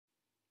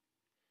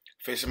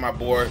Facing my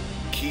boy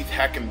Keith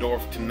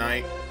Hackendorf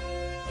tonight.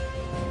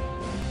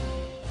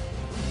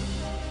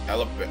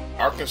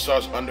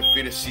 Arkansas's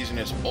undefeated season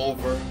is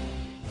over.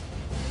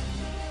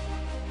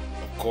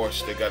 Of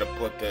course, they got to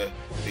put the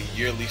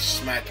yearly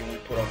smacking we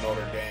put on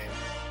Notre Dame.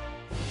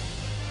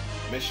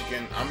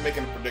 Michigan, I'm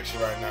making a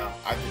prediction right now.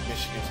 I think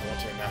Michigan's going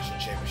to the national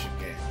championship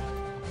game.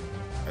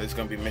 It's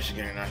going to be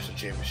Michigan in the national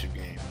championship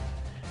game.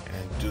 And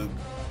then Duke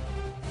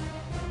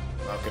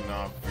knocking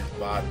off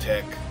Virginia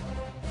Tech.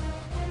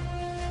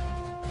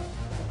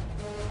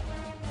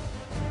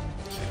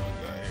 Let's see what we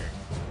got here.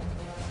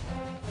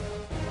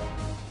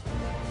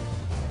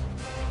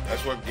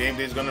 That's what game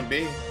day is going to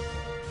be.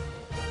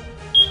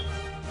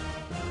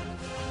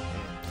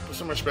 Put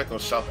some respect on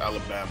South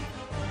Alabama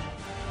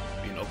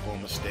beating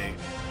Oklahoma State.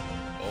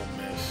 Ole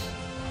Miss.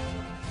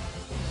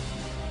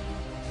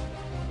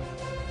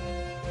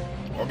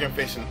 Oregon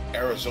facing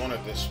Arizona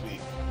this week.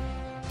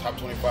 Top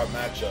 25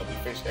 matchup. We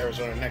face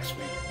Arizona next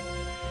week.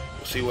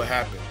 We'll see what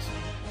happens.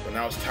 But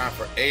now it's time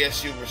for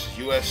ASU versus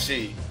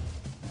USC.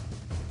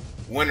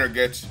 Winner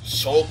gets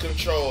sole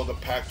control of the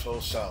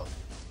Pac-12 South.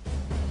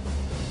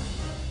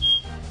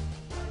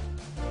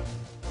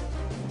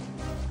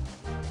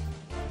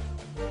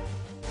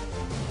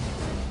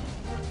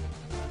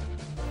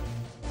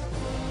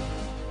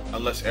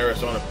 Unless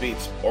Arizona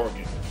beats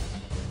Oregon.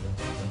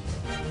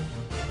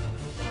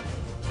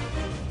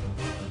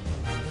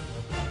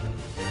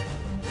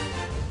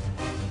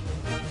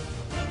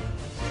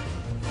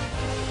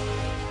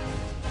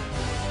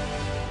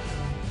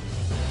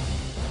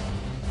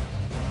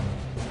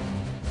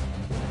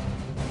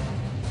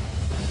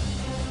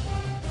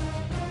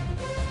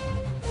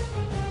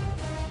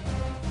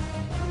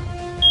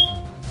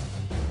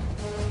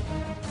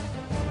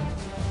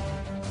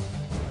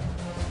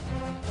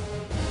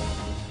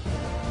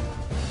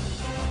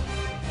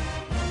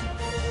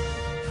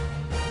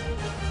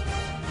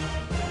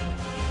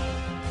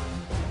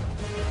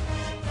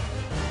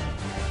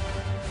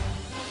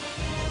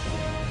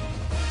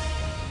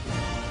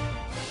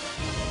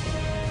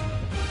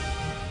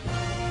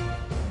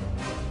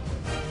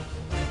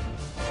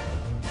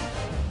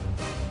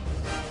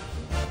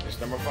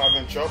 Number 5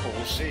 in trouble,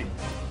 we'll see.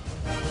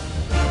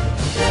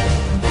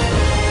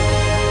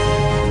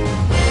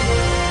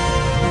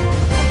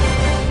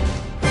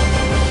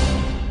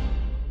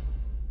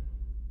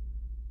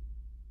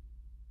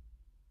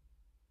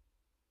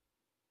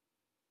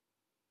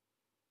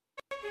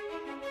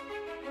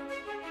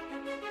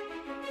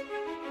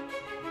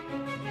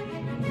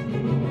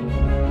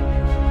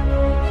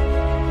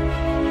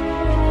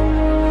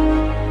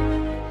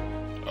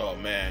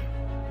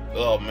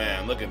 Oh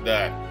man, look at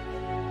that.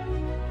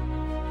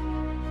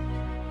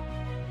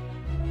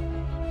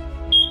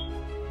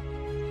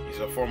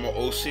 A former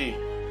OC.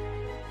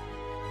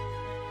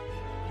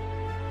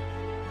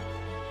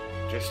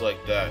 Just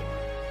like that.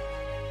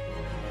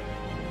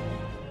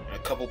 And a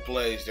couple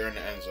plays, they're in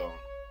the end zone.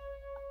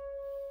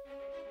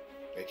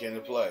 They came to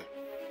play.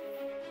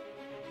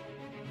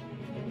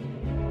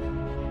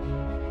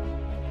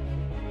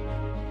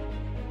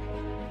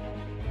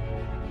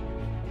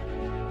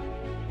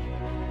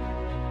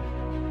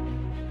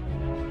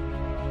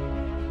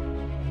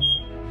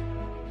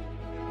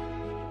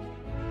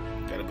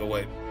 Gotta go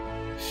with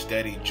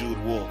steady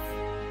Jude Wolf,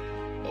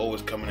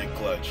 always coming in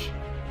clutch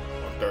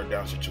on third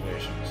down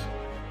situations.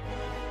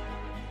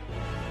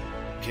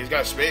 He's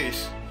got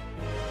space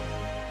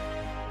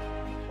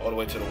all the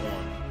way to the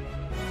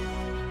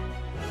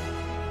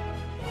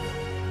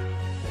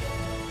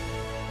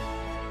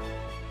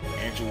 1.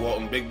 Andrew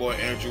Walton, big boy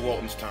Andrew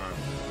Walton's time.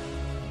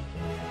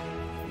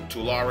 From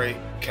Tulare,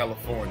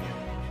 California.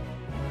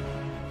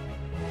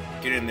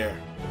 Get in there,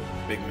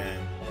 big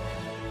man.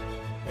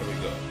 There we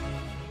go.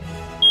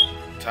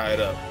 Tie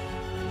it up.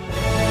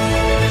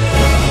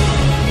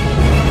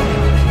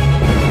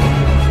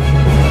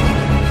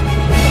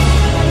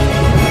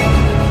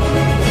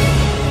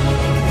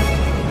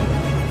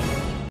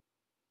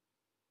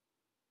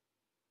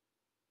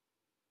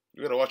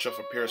 You gotta watch out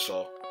for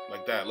Pearsall.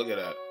 Like that, look at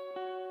that.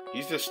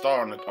 He's the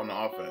star on the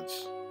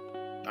offense.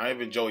 Not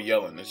even Joe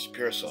Yellen, it's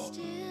Pearsall.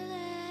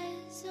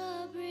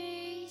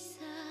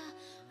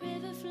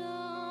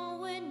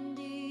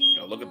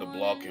 Yo, look at the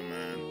blocking,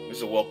 man. This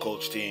is a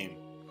well-coached team.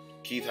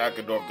 Keith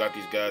Hackendorf got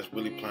these guys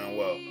really playing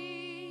well.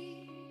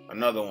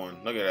 Another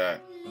one. Look at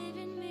that.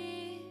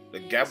 The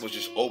gap was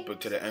just open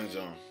to the end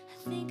zone.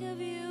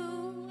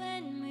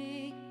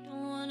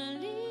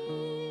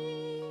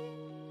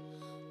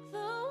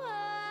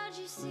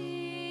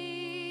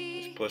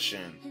 Let's push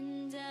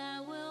in.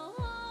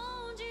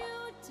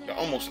 That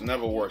almost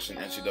never works in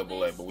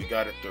NCAA, but we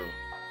got it through.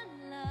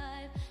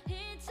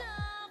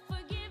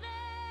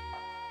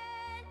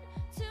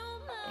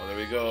 Oh, there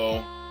we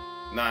go.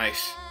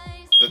 Nice.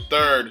 The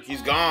third,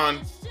 he's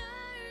gone.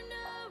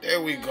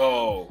 There we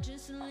go.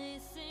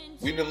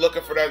 We've been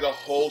looking for that the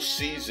whole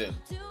season.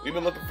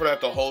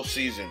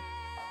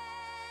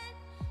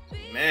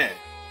 Man.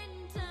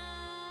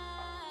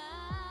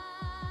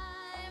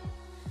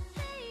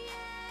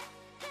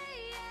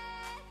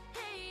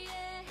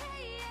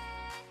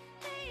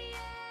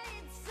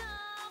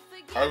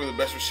 Arguably the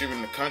best receiver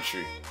in the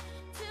country.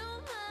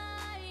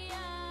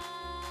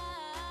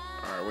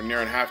 Alright, we're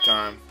nearing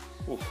halftime.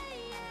 Ooh,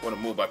 what a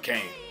move by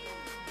Kane.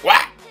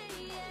 What?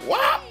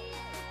 What?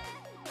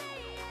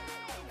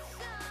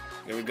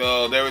 There we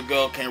go. There we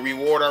go. Can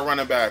reward our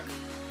running back.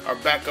 Our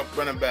backup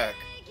running back.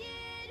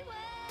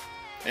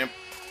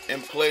 In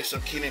place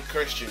of Keenan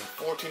Christian.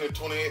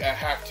 14-28 at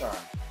halftime.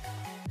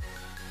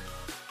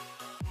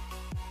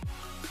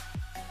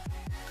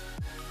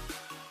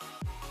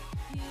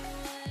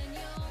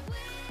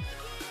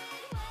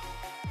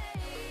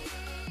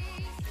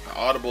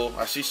 Audible.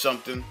 I see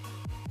something.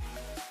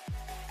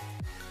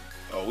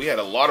 Oh, we had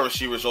a lot of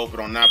receivers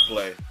open on that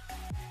play.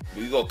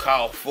 We go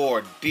Kyle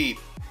Ford deep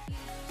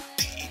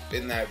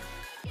in that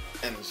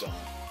end zone.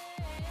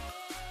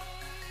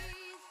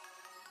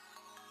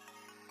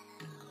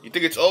 You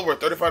think it's over?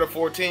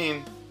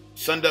 35-14.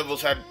 Sun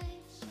Devils had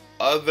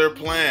other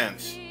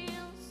plans.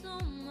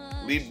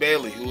 Lee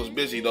Bailey, who was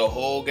busy the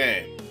whole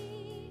game.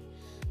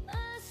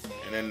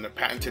 And then the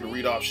patented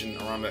read option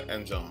around the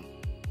end zone.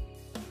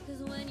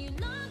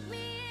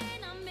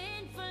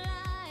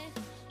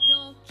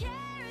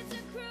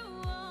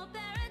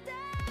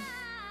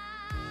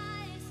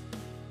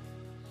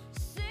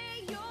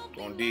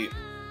 Going deep.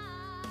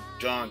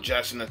 John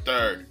Jackson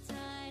III.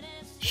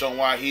 Showing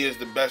why he is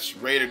the best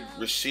rated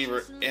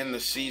receiver in the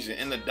season,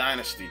 in the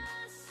dynasty.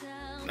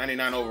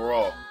 99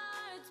 overall.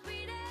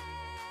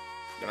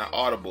 Then I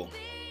audible.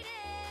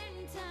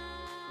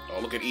 Oh,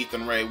 look at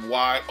Ethan Ray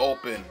wide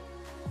open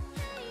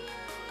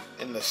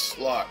in the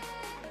slot.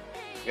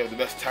 We have the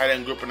best tight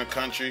end group in the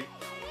country.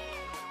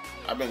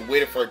 I've been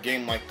waiting for a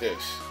game like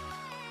this.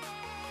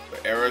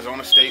 But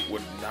Arizona State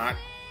would not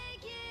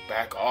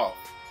back off.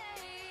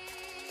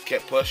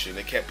 Kept pushing.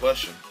 They kept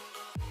pushing.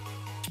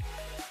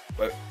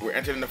 But we're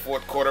entering the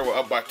fourth quarter. We're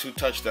up by 2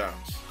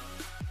 touchdowns.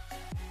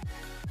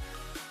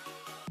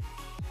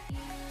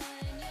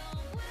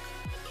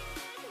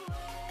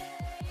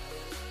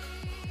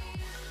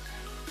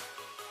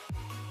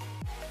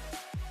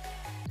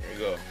 There you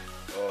go.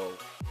 Oh.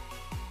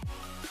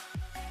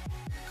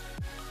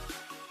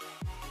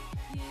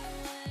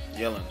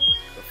 Yelling.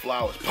 The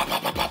Flowers. Pop,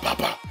 pop, pop, pop, pop,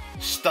 pop.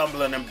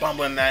 Stumbling and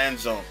bumbling in that end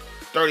zone.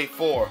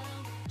 34.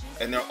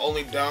 And they're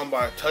only down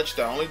by a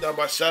touchdown. Only down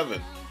by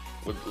 7.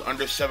 With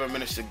under 7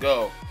 minutes to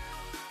go.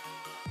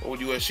 What would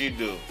USC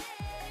do?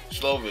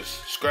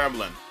 Slovis.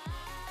 Scrambling.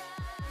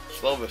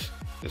 Slovis.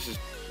 This is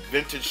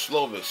vintage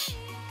Slovis.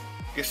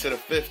 Gets to the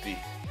 50.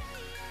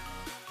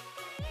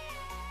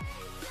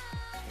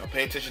 Now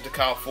pay attention to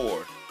Kyle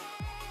Ford.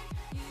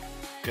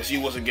 Because he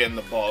wasn't getting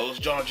the ball. It was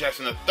John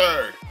Jackson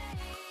III.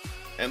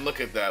 And look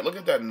at that. Look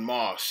at that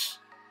moss.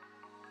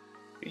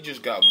 He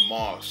just got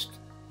mossed.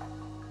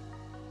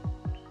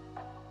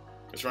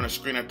 Let's run a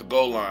screen at the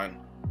goal line.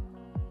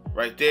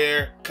 Right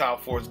there, Kyle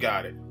Ford's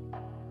got it.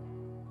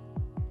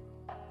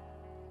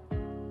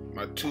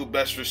 My 2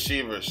 best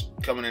receivers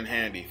coming in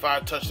handy.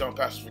 5 touchdown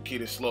passes for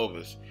Keaton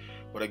Slovis.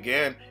 But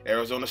again,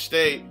 Arizona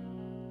State,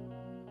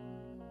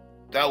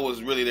 that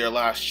was really their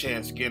last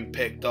chance, getting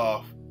picked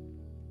off.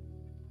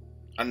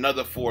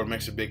 Another Ford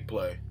makes a big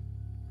play.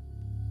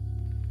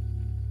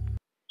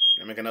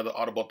 And make another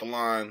audible at the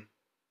line.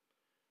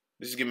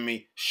 This is giving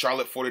me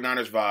Charlotte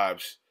 49ers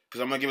vibes. Because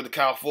I'm going to give it to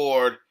Kyle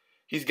Ford.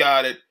 He's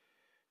got it.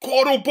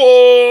 Quarter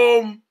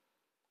bomb!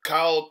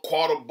 Kyle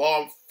Quarter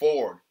Bomb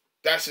Ford.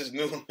 That's his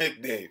new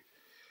nickname.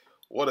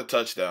 What a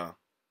touchdown.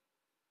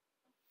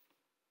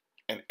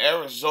 And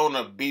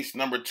Arizona beats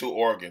number 2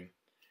 Oregon.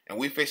 And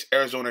we face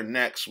Arizona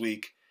next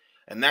week.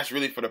 And that's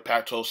really for the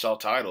Pac-12 South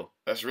title.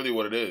 That's really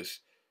what it is.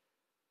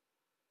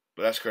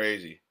 But that's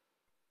crazy.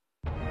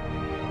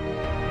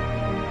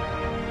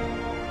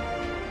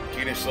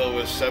 Keaton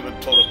Slovis, 7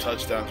 total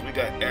touchdowns. We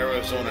got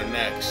Arizona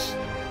next.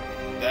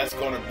 That's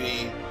going to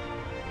be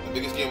the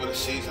biggest game of the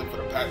season for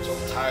the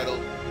Pac-12 title.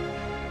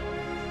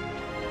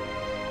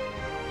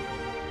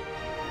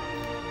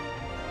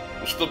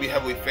 We'll still be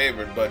heavily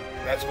favored, but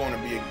that's going to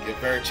be a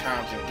very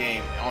challenging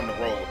game on the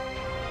road.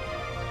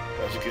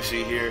 As you can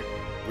see here,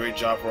 great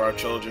job for our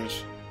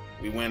Trojans.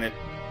 We win it.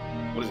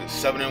 What is it?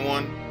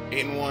 7-1,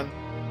 8-1,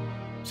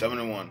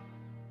 7-1.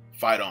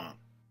 Fight on.